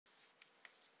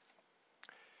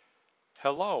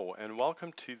Hello and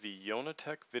welcome to the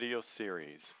Yonatech video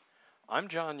series. I'm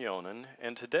John Yonan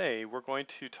and today we're going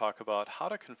to talk about how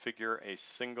to configure a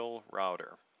single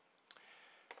router.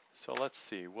 So let's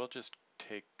see, we'll just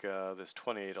take this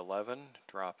 2811,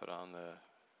 drop it on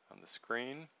the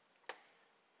screen,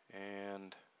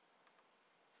 and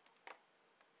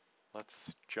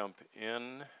let's jump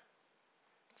in.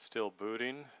 It's still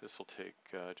booting. This will take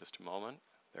just a moment.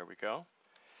 There we go.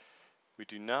 We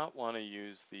do not want to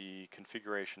use the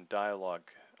configuration dialog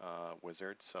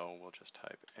wizard, so we'll just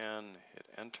type N, hit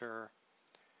enter,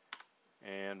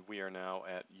 and we are now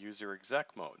at user exec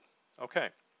mode. Okay.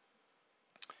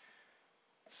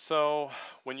 So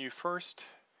when you first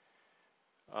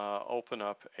open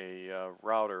up a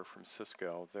router from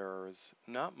Cisco, there's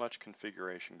not much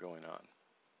configuration going on.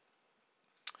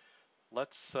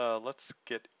 Let's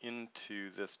get into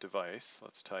this device.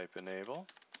 Let's type enable,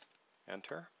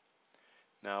 enter.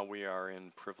 Now we are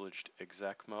in privileged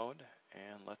exec mode,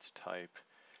 and let's type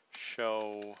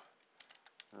show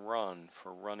run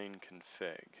for running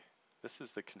config. This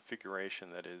is the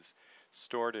configuration that is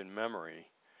stored in memory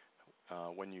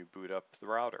when you boot up the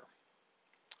router.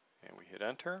 And we hit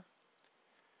enter,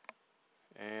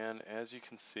 and as you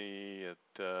can see, it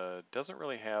doesn't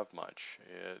really have much.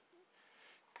 It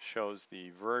shows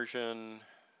the version,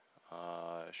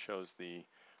 shows the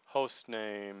host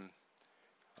name,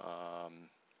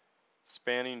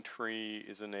 spanning tree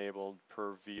is enabled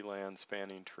per VLAN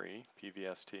spanning tree,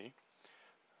 PVST.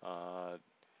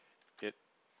 It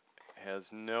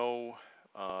has no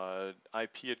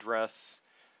IP address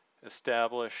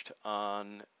established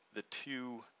on the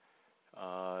two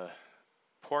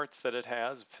ports that it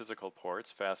has, physical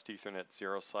ports, Fast Ethernet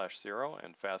 0/0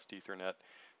 and Fast Ethernet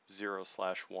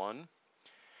 0/1.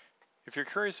 If you're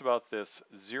curious about this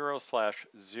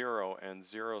 0/0 and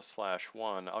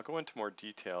 0/1, I'll go into more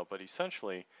detail, but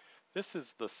essentially this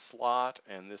is the slot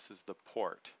and this is the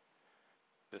port.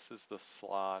 This is the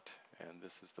slot and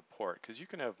this is the port, because you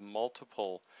can have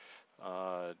multiple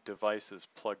devices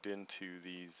plugged into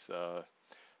these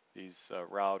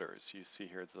routers. You see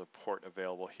here there's a port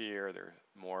available here. There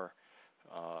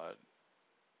are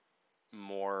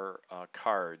more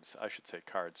cards, I should say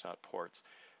cards, not ports,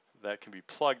 that can be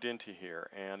plugged into here.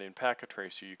 And in Packet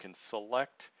Tracer you can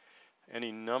select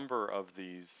any number of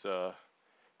these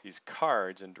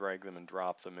cards and drag them and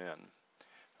drop them in.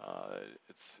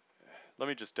 Let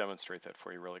me just demonstrate that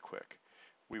for you really quick.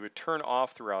 We would turn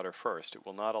off the router first. It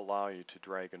will not allow you to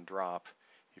drag and drop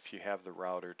if you have the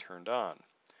router turned on.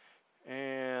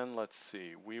 And let's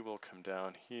see, we will come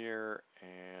down here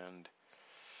and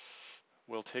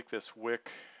we'll take this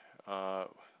WIC,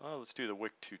 let's do the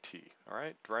WIC 2T. All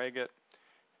right, drag it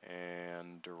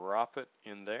and drop it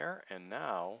in there, and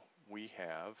now we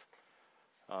have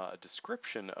a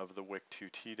description of the WIC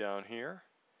 2T down here.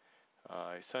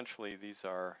 Essentially, these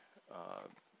are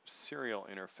serial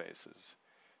interfaces.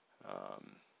 I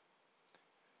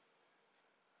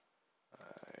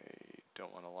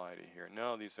don't want to lie to you here.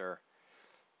 No, these are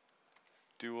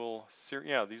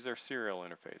these are serial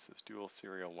interfaces, dual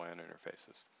serial WAN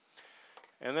interfaces.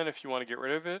 And then if you want to get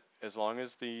rid of it, as long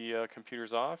as the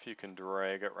computer's off, you can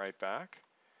drag it right back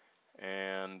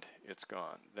and it's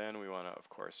gone. Then we want to, of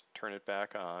course, turn it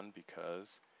back on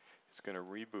because it's going to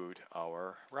reboot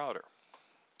our router.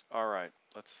 All right,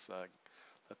 let's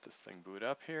let this thing boot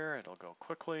up here. It'll go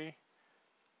quickly.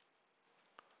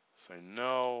 Say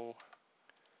no.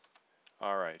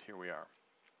 All right, here we are.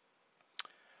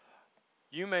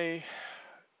 You may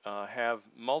have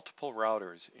multiple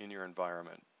routers in your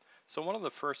environment. So one of the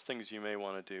first things you may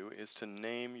want to do is to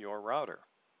name your router.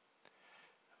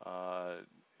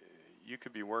 You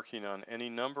could be working on any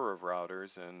number of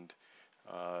routers, and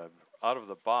out of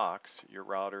the box, your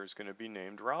router is going to be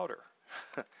named router.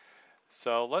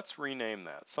 So let's rename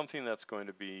that, something that's going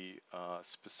to be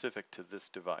specific to this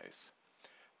device.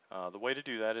 The way to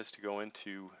do that is to go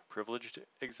into privileged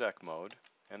exec mode,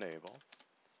 enable,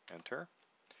 enter.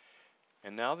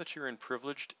 And now that you're in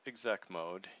privileged exec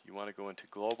mode, you want to go into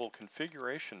global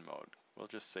configuration mode. We'll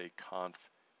just say conf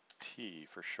T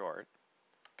for short,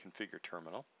 configure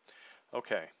terminal.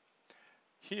 Okay,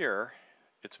 here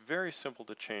it's very simple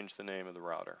to change the name of the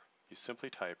router. You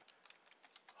simply type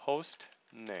host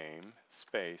name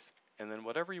space and then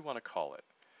whatever you want to call it.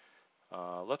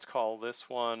 Let's call this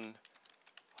one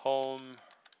home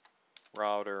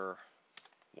router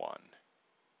 1.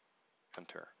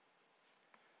 Enter.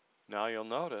 Now you'll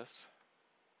notice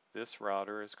this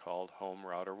router is called home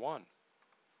router 1.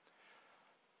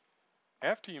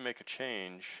 After you make a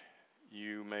change,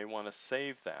 you may want to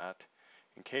save that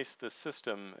in case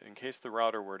the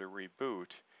router were to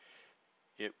reboot.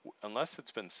 unless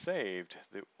it's been saved,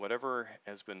 whatever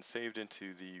has been saved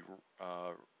into the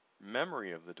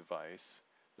memory of the device,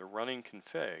 the running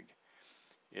config,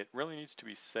 it really needs to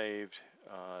be saved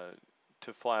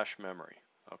to flash memory.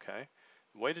 Okay?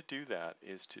 The way to do that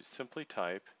is to simply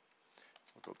type,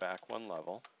 we'll go back one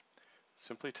level,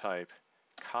 simply type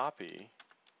copy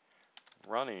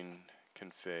running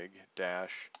config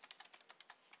dash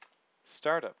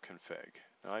startup config.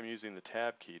 Now I'm using the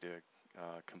tab key to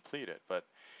complete it, but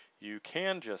you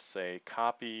can just say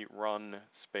copy run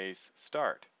space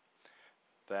start.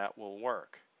 That will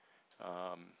work.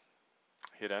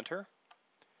 Hit enter.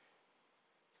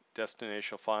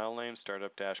 Destination file name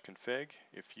startup-config.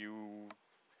 If you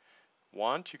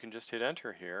want, you can just hit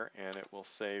enter here and it will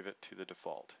save it to the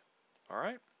default.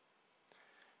 Alright?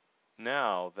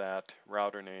 Now that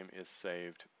router name is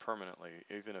saved permanently,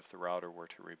 even if the router were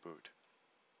to reboot.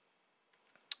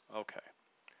 Okay.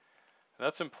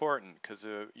 That's important because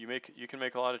you can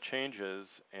make a lot of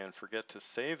changes and forget to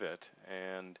save it,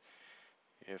 and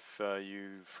if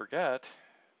you forget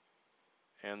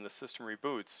and the system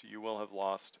reboots, you will have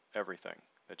lost everything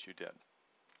that you did.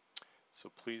 So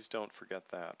please don't forget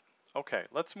that. Okay,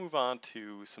 let's move on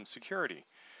to some security.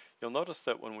 You'll notice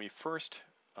that when we first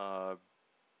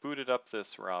booted up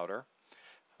this router,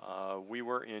 we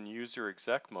were in user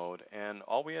exec mode, and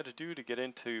all we had to do to get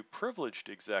into privileged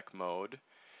exec mode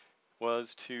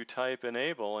was to type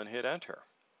enable and hit enter.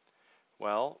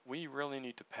 Well, we really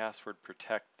need to password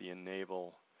protect the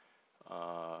enable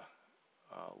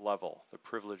level, the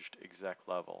privileged exec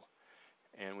level.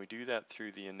 And we do that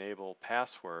through the enable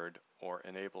password or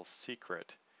enable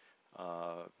secret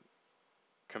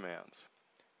commands.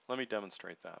 Let me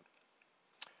demonstrate that.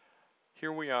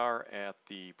 Here we are at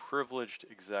the privileged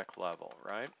exec level,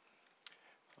 right?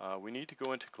 We need to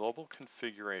go into global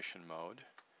configuration mode.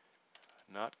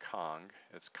 Not Kong,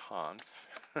 it's conf.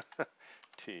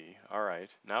 T.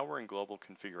 Alright, now we're in global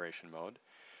configuration mode.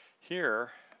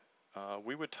 Here,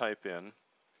 we would type in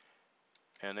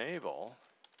enable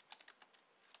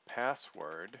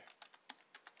password.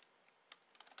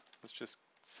 Let's just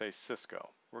say Cisco.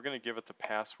 We're going to give it the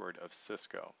password of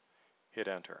Cisco. Hit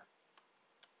enter.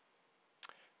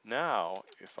 Now,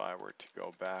 if I were to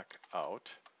go back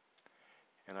out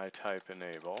and I type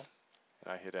enable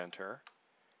and I hit enter,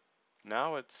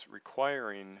 now it's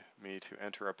requiring me to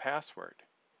enter a password,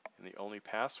 and the only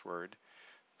password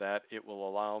that it will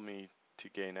allow me to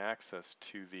gain access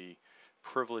to the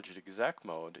privileged exec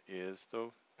mode is the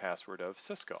password of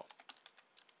Cisco.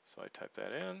 So I type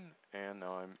that in, and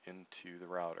now I'm into the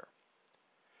router.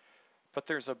 But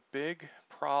there's a big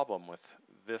problem with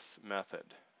this method,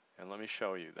 and let me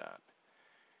show you that.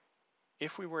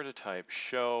 If we were to type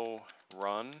show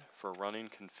run for running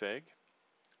config,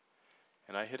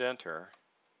 and I hit enter,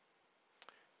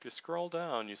 if you scroll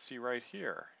down, you see right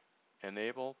here,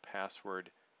 enable password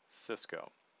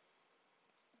Cisco.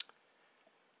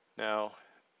 Now,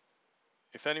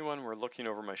 if anyone were looking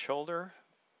over my shoulder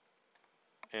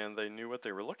and they knew what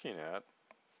they were looking at,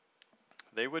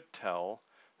 they would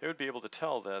be able to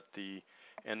tell that the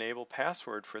enable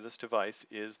password for this device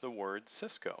is the word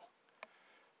Cisco.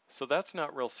 So that's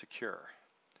not real secure.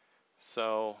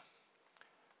 So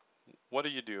what do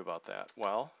you do about that?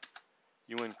 Well,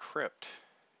 you encrypt.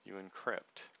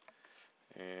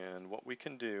 And what we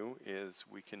can do is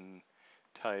we can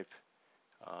type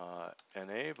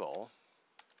enable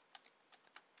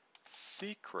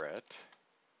secret,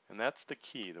 and that's the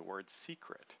key, the word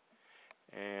secret.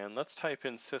 And let's type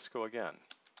in Cisco again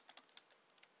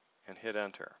and hit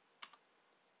enter.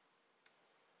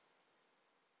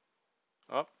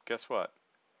 Oh, guess what?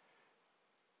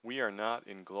 We are not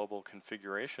in global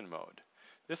configuration mode.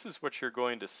 This is what you're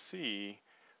going to see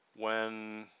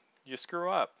when you screw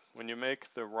up, when you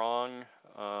make the wrong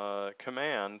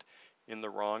command in the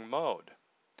wrong mode,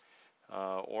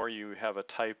 or you have a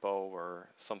typo or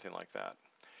something like that.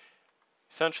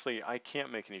 Essentially, I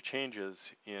can't make any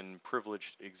changes in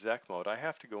privileged exec mode. I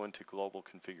have to go into global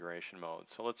configuration mode.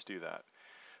 So let's do that.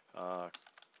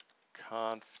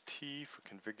 Conf T for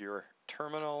configure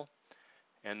terminal,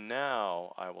 and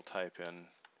now I will type in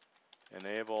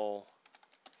enable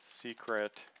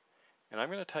secret, and I'm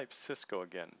going to type Cisco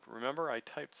again. Remember, I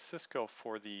typed Cisco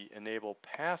for the enable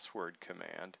password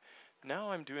command.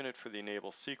 Now I'm doing it for the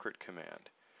enable secret command.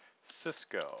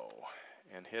 Cisco,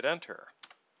 and hit enter.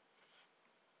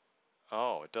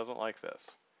 Oh, it doesn't like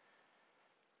this.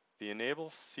 The enable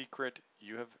secret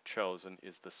you have chosen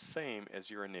is the same as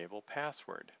your enable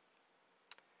password.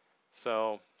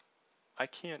 So I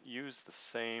can't use the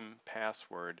same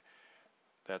password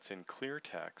that's in clear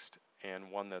text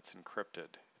and one that's encrypted.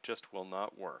 It just will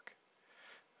not work.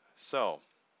 So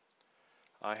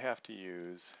I have to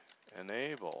use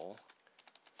enable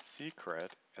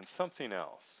secret and something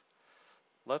else.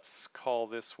 Let's call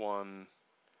this one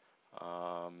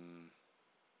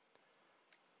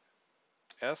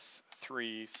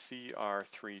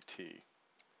S3CR3T.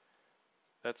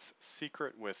 That's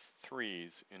secret with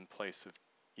 3's in place of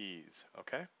e's,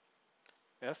 okay?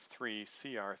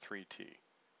 S3CR3T.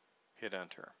 Hit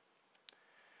enter.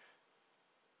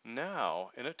 Now,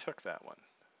 and it took that one.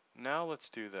 Now let's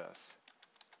do this.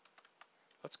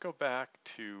 Let's go back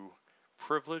to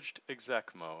privileged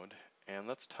exec mode and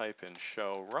let's type in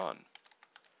show run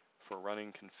for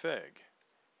running config.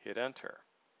 Hit enter.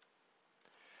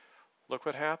 Look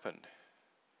what happened.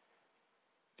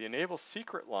 The enable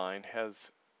secret line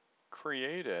has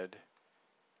created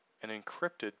an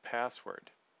encrypted password.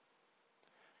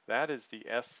 That is the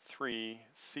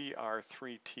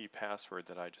S3CR3T password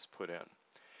that I just put in.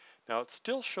 Now it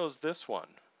still shows this one,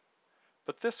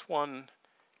 but this one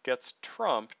gets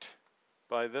trumped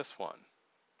by this one.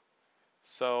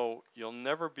 So you'll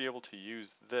never be able to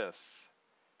use this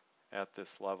at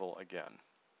this level again.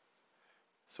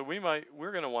 So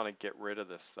we're going to want to get rid of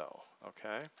this though,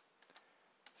 okay?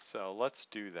 So let's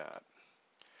do that.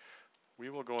 We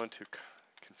will go into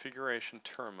configuration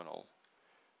terminal,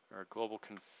 or global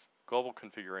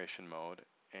configuration mode,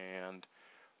 and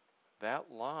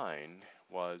that line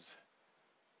was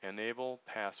enable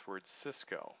password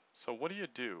Cisco. So what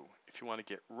do? If you want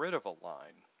to get rid of a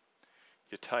line,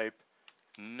 you type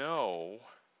no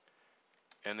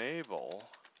enable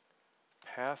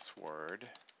password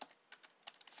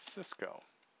Cisco.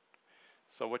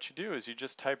 So what you do is you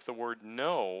just type the word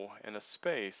no and a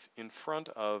space in front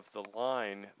of the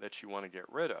line that you want to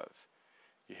get rid of.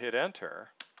 You hit enter.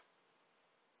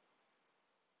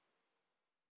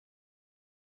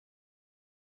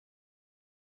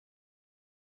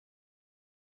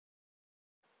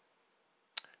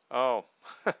 Oh,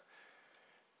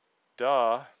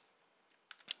 duh,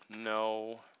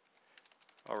 no.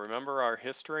 Oh, remember our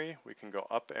history? We can go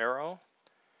up arrow,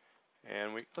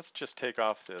 and let's just take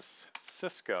off this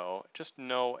Cisco, just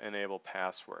no enable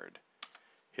password.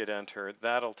 Hit enter,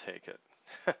 that'll take it.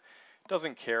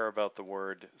 Doesn't care about the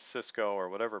word Cisco or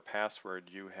whatever password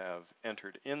you have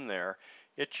entered in there.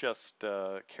 It just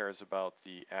cares about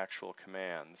the actual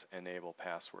commands, enable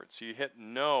password. So you hit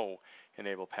no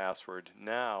enable password.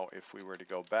 Now if we were to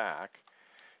go back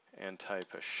and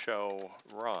type a show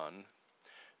run,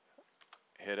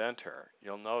 hit enter,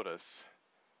 you'll notice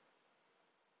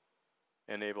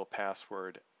enable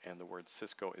password and the word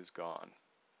Cisco is gone.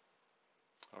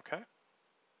 Okay?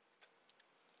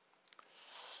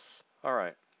 All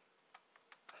right.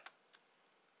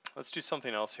 Let's do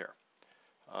something else here.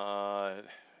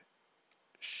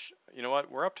 You know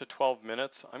what? We're up to 12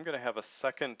 minutes. I'm going to have a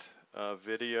second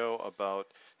video about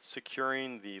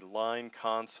securing the line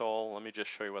console. Let me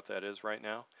just show you what that is right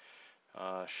now.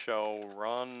 Show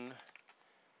run.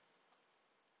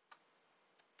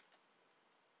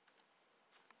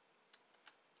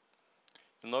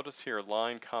 You'll notice here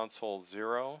line console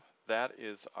 0. That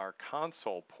is our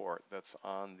console port that's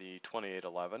on the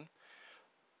 2811.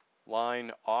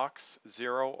 Line aux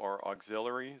 0 or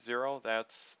auxiliary 0,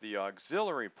 that's the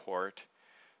auxiliary port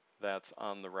that's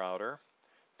on the router.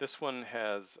 This one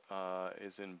is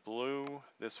in blue,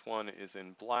 this one is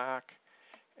in black,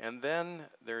 and then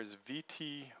there's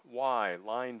VTY,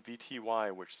 line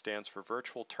VTY, which stands for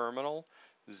Virtual Terminal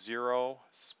 0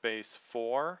 space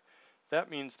 4. That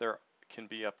means there can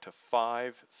be up to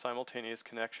 5 simultaneous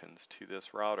connections to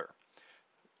this router.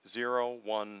 0,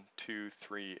 1, 2,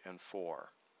 3, and 4.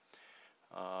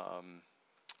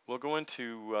 We'll go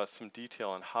into some detail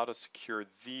on how to secure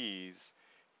these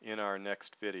in our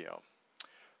next video.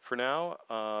 For now,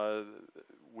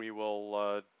 we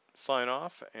will sign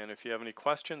off, and if you have any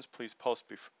questions, please post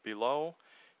below.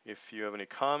 If you have any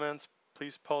comments,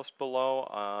 please post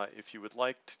below. If you would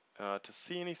like to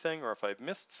see anything, or if I've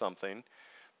missed something,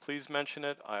 please mention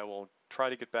it. I will try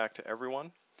to get back to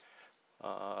everyone.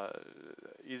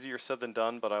 Easier said than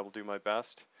done, but I will do my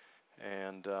best.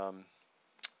 And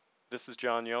this is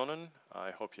John Yonan.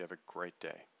 I hope you have a great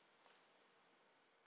day.